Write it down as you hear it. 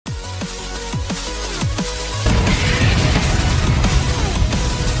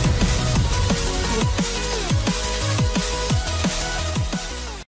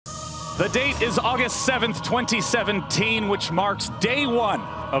date is August 7th, 2017, which marks day one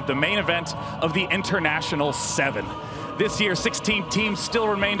of the main event of the International 7. This year, 16 teams still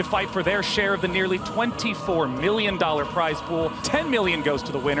remain to fight for their share of the nearly $24 million prize pool. $10 million goes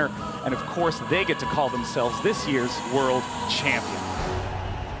to the winner, and of course, they get to call themselves this year's world champion.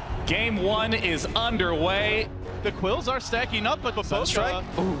 Game one is underway. The Quills are stacking up, but Bosa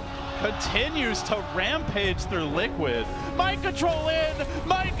continues to rampage through Liquid. Mind control in,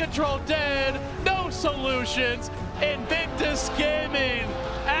 mind control dead, no solutions. Invictus Gaming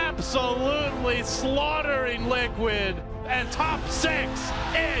absolutely slaughtering Liquid, and top 6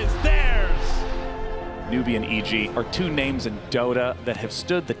 is theirs. Newbie and EG are two names in Dota that have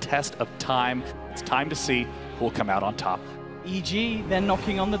stood the test of time. It's time to see who will come out on top. EG, they're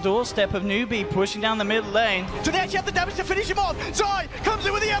knocking on the doorstep of Newbie, pushing down the mid lane. Do they actually have the damage to finish him off? Zai comes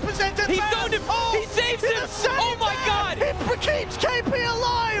in with the epicenter. He found him! Oh, he saves him! Oh my god! It keeps KP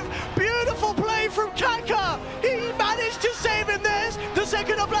alive! Beautiful play from Kaka! He managed to save him this! The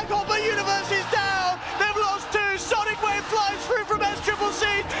second of Black Hopper Universe is down! They've lost 2! Sonic Wave flies through from SCCC!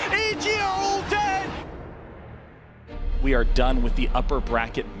 EG are all dead! We are done with the upper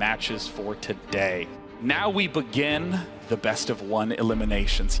bracket matches for today. Now we begin the best of one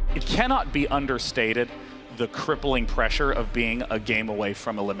eliminations. It cannot be understated the crippling pressure of being a game away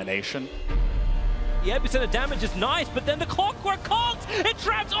from elimination. The epicenter damage is nice, but then the clockwork cogs, it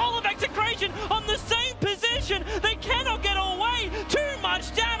traps all of Execration on the same position. They cannot get away. Too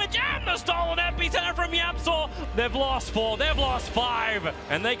much damage and the stolen epicenter from Yapzor. They've lost 4, they've lost 5,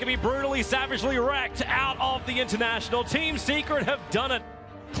 and they can be brutally, savagely wrecked out of the International. Team Secret have done it.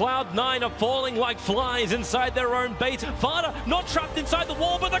 Cloud9 are falling like flies inside their own bait. Vada not trapped inside the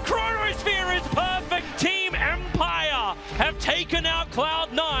wall, but the Chronosphere is perfect. Team Empire have taken out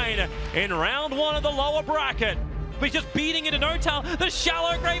Cloud9 in round 1 of the lower bracket. He's just beating it in Otal. The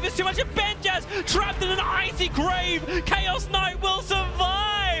shallow grave is too much. And Benjaz trapped in an icy grave. Chaos Knight will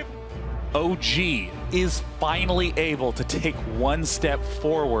survive. OG is finally able to take one step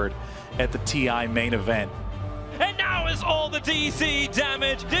forward at the TI main event. And now is all the DC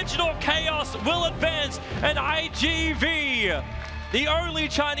damage. Digital Chaos will advance, and IGV, the only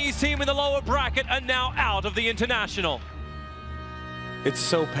Chinese team in the lower bracket, are now out of the International. It's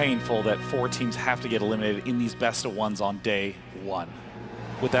so painful that 4 teams have to get eliminated in these best of ones on day 1.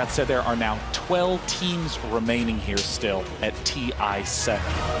 With that said, there are now 12 teams remaining here still at TI 7.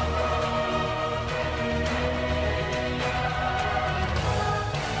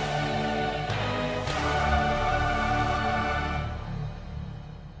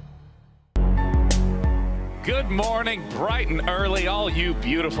 Good morning, bright and early, all you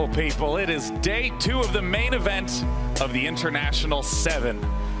beautiful people. It is day 2 of the main event of the International 7.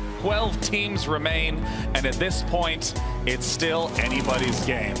 12 teams remain, and at this point, it's still anybody's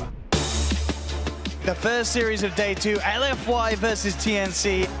game. The first series of day 2, LFY versus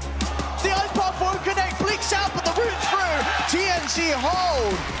TNC. The ice path won't connect, blinks out, but the route's through. TNC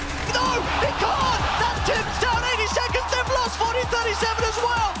hold. No, it can't! That Tim's down 80 seconds, they've lost 40-37 as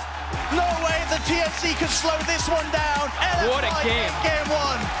well. No way the TNC can slow this one down. LFY what a game. Game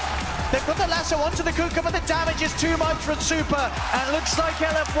 1. They put the lasso onto the Kuka, but the damage is too much for Super. And it looks like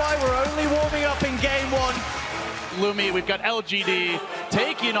LFY were only warming up in game 1. Lumi, we've got LGD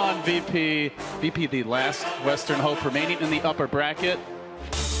taking on VP. VP, the last Western hope remaining in the upper bracket.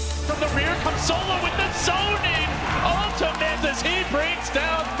 From the rear comes Solo with the zoning ultimate as he brings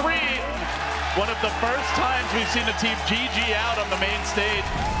down 3. One of the first times we've seen a team GG out on the main stage.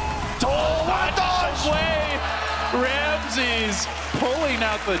 Oh, what dodge! Way. Ramses pulling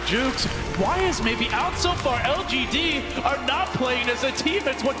out the jukes. Why is maybe out so far? LGD are not playing as a team.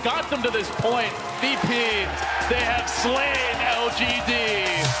 It's what got them to this point. VP, they have slain LGD.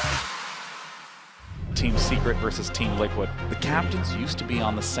 Team Secret versus Team Liquid. The captains used to be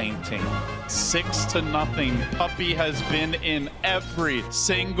on the same team. 6-0. Puppy has been in every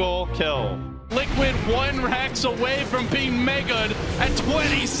single kill. Liquid 1 racks away from being megaed at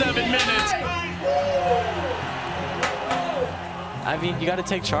 27 minutes. I mean, you got to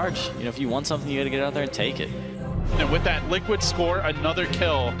take charge. You know, if you want something, you got to get out there and take it. And with that, Liquid score another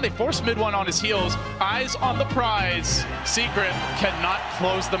kill. They force mid one on his heels. Eyes on the prize. Secret cannot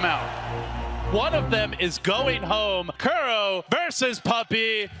close them out. One of them is going home. Kuro versus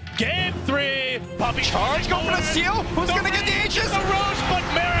Puppy. Game 3. Puppy Charge, go for the steal. Who's going to get the Aegis? The Roche, but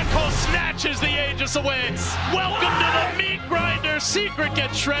Miracle snatches the Aegis away. Welcome to the meat grinder. Secret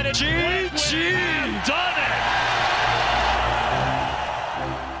gets shredded. GG. Done it.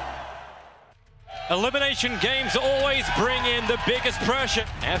 Elimination games always bring in the biggest pressure.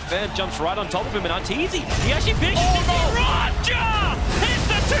 FN jumps right on top of him and Arteezy. He actually finishes it. Roger! It's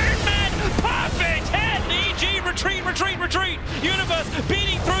the 2-man retreat, retreat, retreat. Universe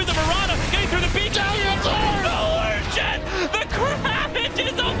beating through the Marauder, getting through the beacon. Illusion! The Gratis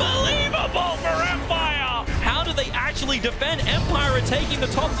is unbelievable for Empire. How do they actually defend? Empire are taking the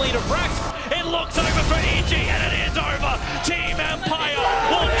top lead of Rex. It looks over for EG, and it is over. Team Empire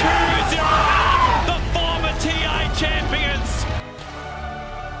will 2-0 out the former TI champions.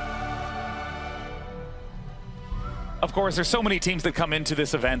 Of course, there's so many teams that come into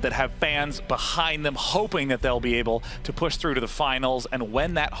this event that have fans behind them hoping that they'll be able to push through to the finals. And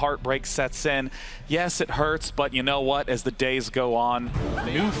when that heartbreak sets in, yes, it hurts, but you know what? As the days go on,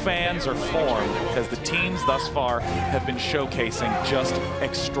 new fans are formed because the teams thus far have been showcasing just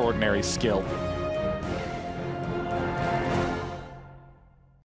extraordinary skill.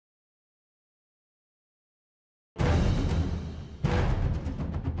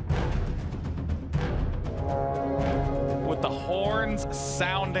 The horns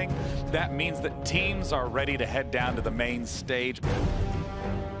sounding, that means that teams are ready to head down to the main stage.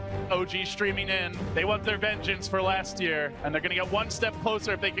 OG streaming in. They want their vengeance for last year, and they're going to get one step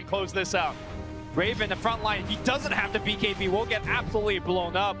closer if they can close this out. Raven, the front line, he doesn't have to BKB, will get absolutely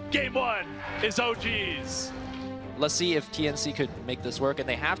blown up. Game 1 is OG's. Let's see if TNC could make this work, and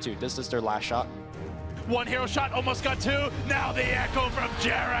they have to. This is their last shot. One hero shot, almost got 2. Now the echo from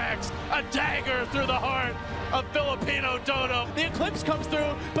Jerax. A dagger through the heart of Filipino Dodo. The Eclipse comes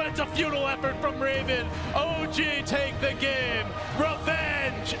through, but it's a futile effort from Raven. OG take the game.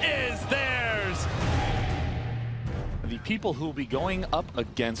 Revenge is theirs. The people who will be going up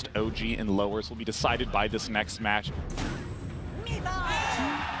against OG in lowers will be decided by this next match.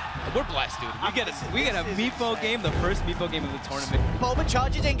 We're blessed, dude. We get a Meepo game, the first Meepo game of the tournament. Moment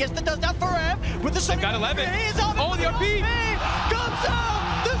charges in, gets the dust down for Ev with the They've got 11. Oh, the RP! Comes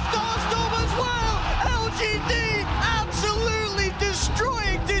out! The Starstorm as well! LGD absolutely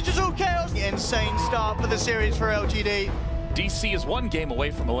destroying Digital Chaos. Insane start for the series for LGD. DC is 1 game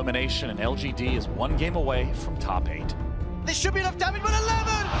away from elimination, and LGD is 1 game away from top 8. This should be enough damage, but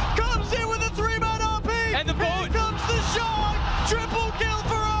 11 comes in with a 3-man RP! And the boat! Here comes the Shark! Triple kill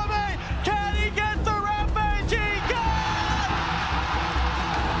for Arme! Can he get the Rampage? He can!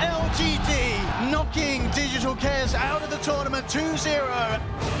 LGD knocking Digital Chaos out of the tournament 2-0.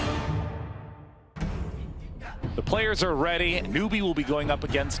 The players are ready. Newbie will be going up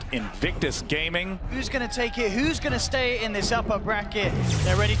against Invictus Gaming. Who's going to take it? Who's going to stay in this upper bracket?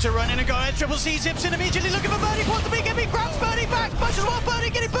 They're ready to run in and go. And Triple C zips in immediately, looking for Birdie. Wants to be getting grabs Birdie back. Much as well, Birdie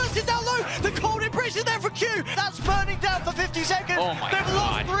getting bursted down low. The cold embrace is there for Q. That's burning down for 50 seconds. Oh my They've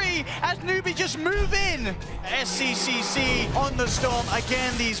God. lost 3 as Newbie just move in. SCCC on the storm.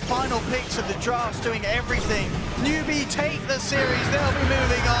 Again, these final picks of the drafts doing everything. Newbie take the series. They'll be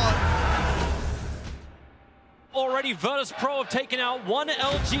moving on. Already Virtus Pro have taken out one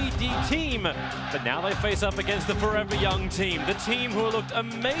LGD team, but now they face up against the Forever Young team, the team who looked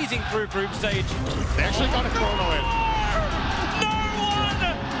amazing through group stage. They actually got a chrono in. No one!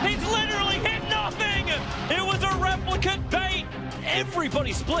 He's literally hit nothing! It was a replicate bait!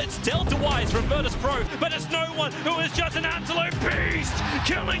 Everybody splits Delta-wise from Virtus Pro, but it's no one who is just an absolute beast!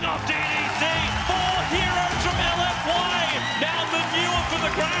 Killing off DDC! 4 heroes from LFY! Now the newer for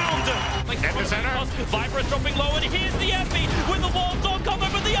the ground! At the center. Viper is dropping low, and here's the Epi with the wall dog combo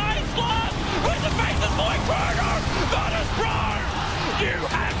with the Ice Blast! With the faces going Burger! Virtus Pro! You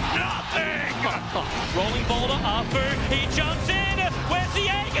have nothing! Rolling boulder, Arthur, he jumps in! Where's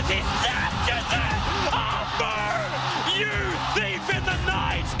the Aegis? He snatches it! Arthur! You thief in the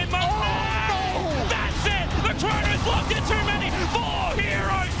night! In my no! That's it! The Chrono's locked in too many! 4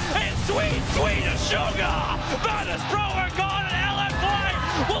 heroes! It's sweet, sweet as sugar! Virtus Pro are gone, and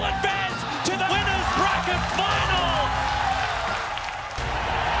LFY will advance to the winners bracket final!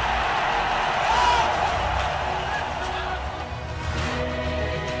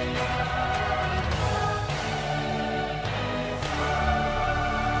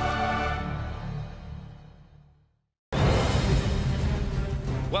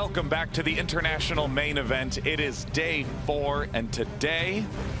 Welcome back to the international main event. It is day 4, and today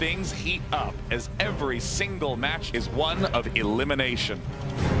things heat up as every single match is one of elimination.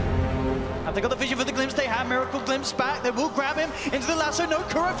 Have they got the vision for the glimpse? They have Miracle Glimpse back. They will grab him into the lasso. No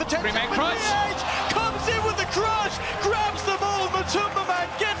Kuro for 10 Three-man crush. Comes in with the crush. Grabs them all. Matumba Man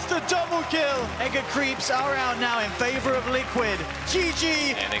gets the double kill. Ega creeps are out now in favor of Liquid.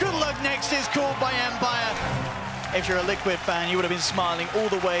 GG. Good luck next is called by Empire. If you're a Liquid fan, you would have been smiling all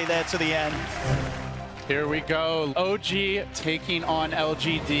the way there to the end. Here we go. OG taking on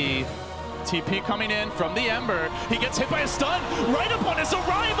LGD. TP coming in from the Ember. He gets hit by a stun right upon his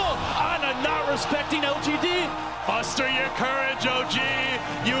arrival. Ana not respecting LGD. Muster your courage, OG.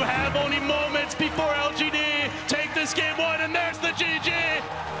 You have only moments before LGD this game one, and there's the GG.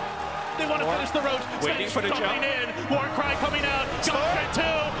 They want to finish the road. Waiting for the jump. Coming in. Warcry coming out. Gauntlet 2.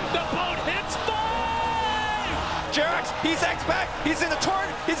 The boat hits 5. Jerax, he's X back. He's in the turn.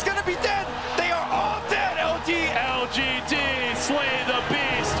 He's gonna be dead. They are all dead. LGD slay the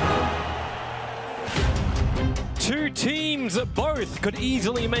beast. Two teams both could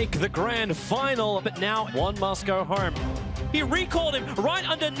easily make the grand final, but now one must go home. He recalled him right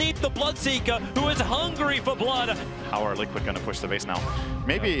underneath the Bloodseeker, who is hungry for blood. How are Liquid going to push the base now?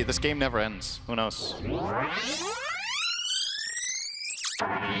 Maybe this game never ends. Who knows?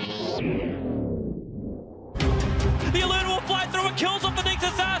 The Aluna will fly through and kills off the next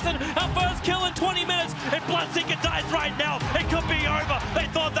assassin. Our first kill in 20 minutes. And Bloodseeker dies right now. It could be over. They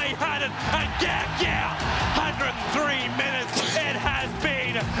thought they had it. And yeah, 103 minutes. It has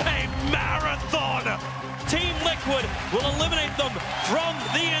been a marathon. Team Liquid will eliminate them from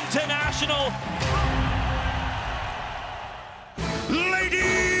the International.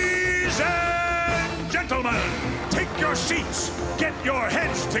 Ladies and gentlemen, take your seats, get your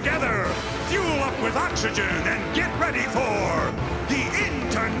heads together, fuel up with oxygen, and get ready for the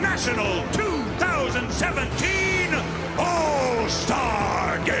International 2017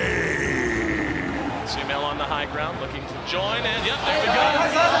 All-Star Game. Sumail on the high ground, looking to join, and yep, there we go.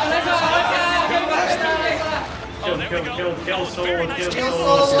 Oh, there we go. Kill, very nice kill.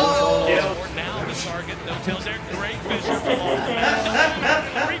 Now the target, no tails there. Great vision from all the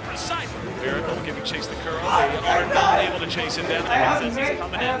very precise. Miracle giving chase the curl. They are not able to chase him down. He's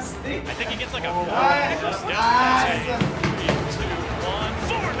coming in. I think he gets like a 3, 2, 1,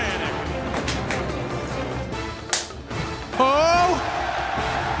 4-man. Oh!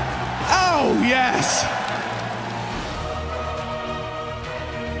 Oh, yes!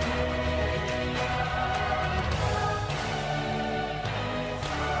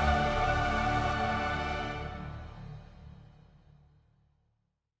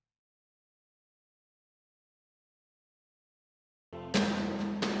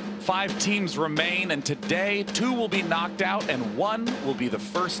 Five teams remain, and today 2 will be knocked out and 1 will be the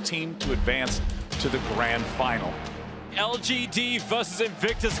first team to advance to the grand final. LGD versus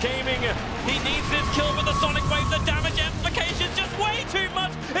Invictus Gaming. He needs this kill with the Sonic Wave. The damage amplification is just way too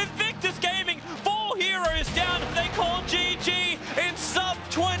much. Invictus Gaming, 4 heroes down. They call GG in sub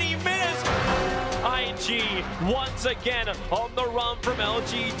 20 minutes. IG once again on the run from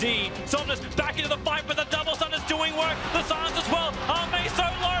LGD. Somnus back into the fight, but the double stun is doing work. The silence as well. Arme so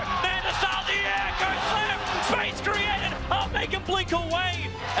low. Man to start the air. Go slam. Space created. Arme can blink away.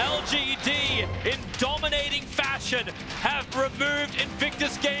 LGD in dominating fashion have removed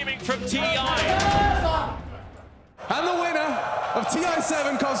Invictus Gaming from TI. And the winner of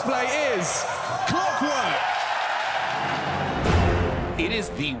TI7 cosplay is Clockwork. It is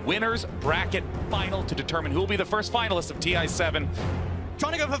the winner's bracket final to determine who will be the first finalist of TI7.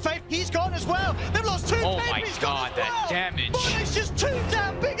 Trying to go for Faith, he's gone as well. They've lost 2 Oh Faith, my he's god, gone as well. that damage. But it's just too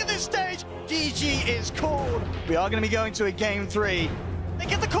damn big at this stage. GG is called. We are going to be going to a game 3. They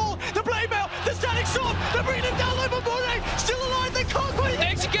get the call, the blade mail, the static storm, they're bringing him down over Mornay, still alive, they can't quite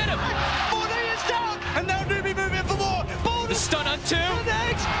Execute him. Mornay is down, and now Newbie moving for more. The stun on 2.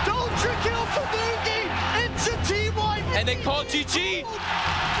 Next, ultra kill for Noogie, into Team White. And they call GG.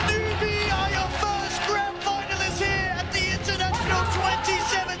 Newbie are your first grand finalists here at the International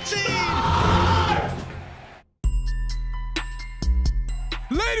 2017.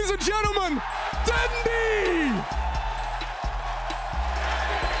 Ladies and gentlemen, Dendi!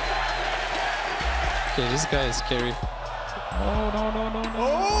 Okay, this guy is scary. Oh, no.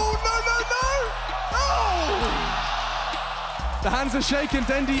 The hands are shaking.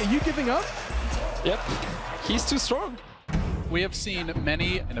 Dendi, are you giving up? Yep, he's too strong. We have seen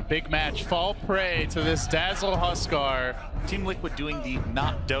many in a big match fall prey to this Dazzle Huskar. Team Liquid doing the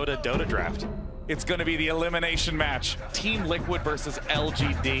not Dota draft. It's going to be the elimination match. Team Liquid versus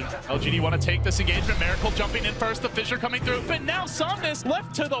LGD. LGD want to take this engagement. Miracle jumping in first, the Fissure coming through. But now Somnus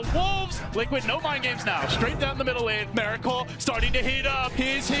left to the Wolves. Liquid, no mind games now. Straight down the middle lane. Miracle starting to heat up.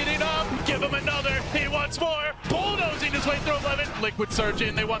 He's heating up. Give him another. He wants more. Bulldozing his way through 11. Liquid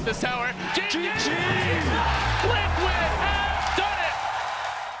surging. They want this tower. GG! Liquid has done it!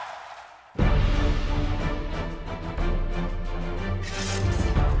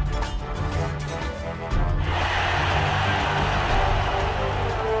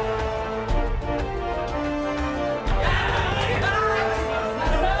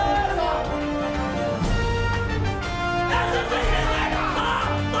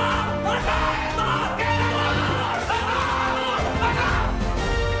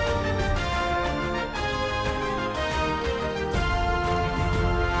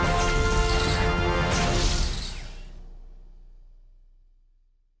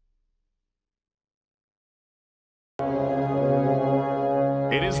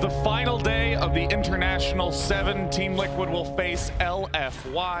 It is the final day of the International 7. Team Liquid will face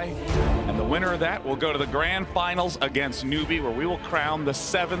LFY, and the winner of that will go to the grand finals against Newbie, where we will crown the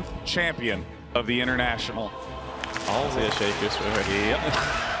 7th champion of the International. All the shakers already. Yep.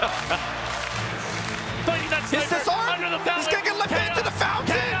 Fighting that sniper under the fountain. He's going to get lifted into the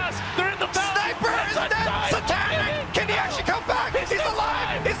fountain. Chaos. They're in the fountain. Sniper is dead. Satanic. Can he actually come back? He's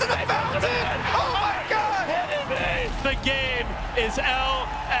alive. He's in the fountain. Oh my God. The game is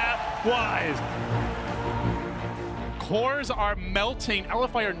LFY's. Cores are melting.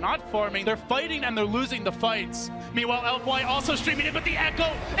 LFY are not farming. They're fighting and they're losing the fights. Meanwhile, LFY also streaming in with the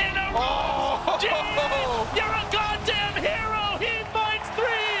echo in a row. You're a goddamn hero. He finds 3.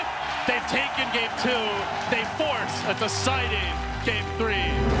 They've taken game 2. They force a deciding game 3.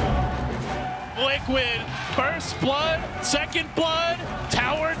 Liquid, first blood, second blood,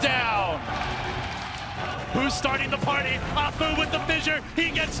 tower down. Who's starting the party? Afu with the fissure. He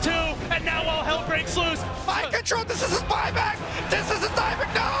gets 2, and now all hell breaks loose. Mind control. This is his buyback. This is his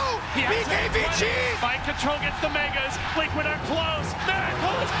buyback. No. BKB cheese. Mind control gets the megas. Liquid are close.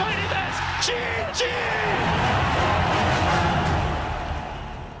 Miracle is fighting this. GG.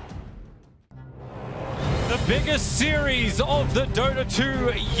 The biggest series of the Dota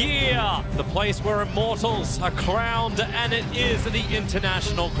 2 year. The place where immortals are crowned, and it is the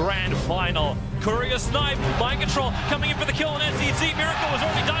International Grand Final. Courier snipe, mind control, coming in for the kill on SEC. Miracle is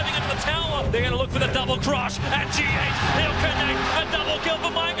already diving into the tower. They're going to look for the double crush at G8. He'll connect a double kill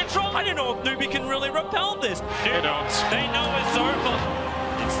for mind control. I don't know if Newbie can really repel this. They don't. They know it's over.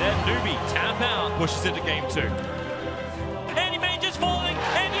 Instead, Newbie tap out, pushes into game 2. Anti-Mage is falling.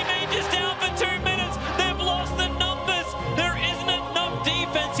 Anti-Mage is down for 2 minutes. They've lost the numbers. There isn't enough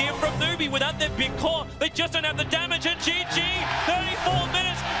defense here from Newbie without their big core. They just don't have the damage, and GG. 34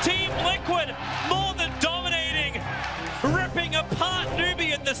 minutes. Team Liquid more than dominating, ripping apart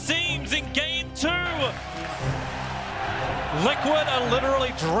Newbie at the seams in game 2. Liquid are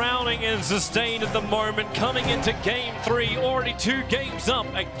literally drowning in sustain at the moment, coming into game 3, already 2 games up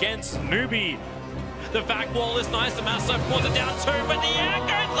against Newbie. The back wall is nice, the Masso pulls it down 2, but the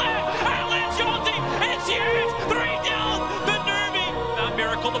anchor's there! Outland Shorty, it's huge! 3 down for Newbie!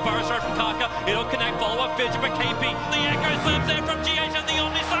 Miracle, the burrow straight from Kaka, it'll connect, follow up Fidget, but KP, the echo slaps there from GH and the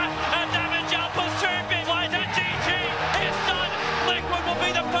Omni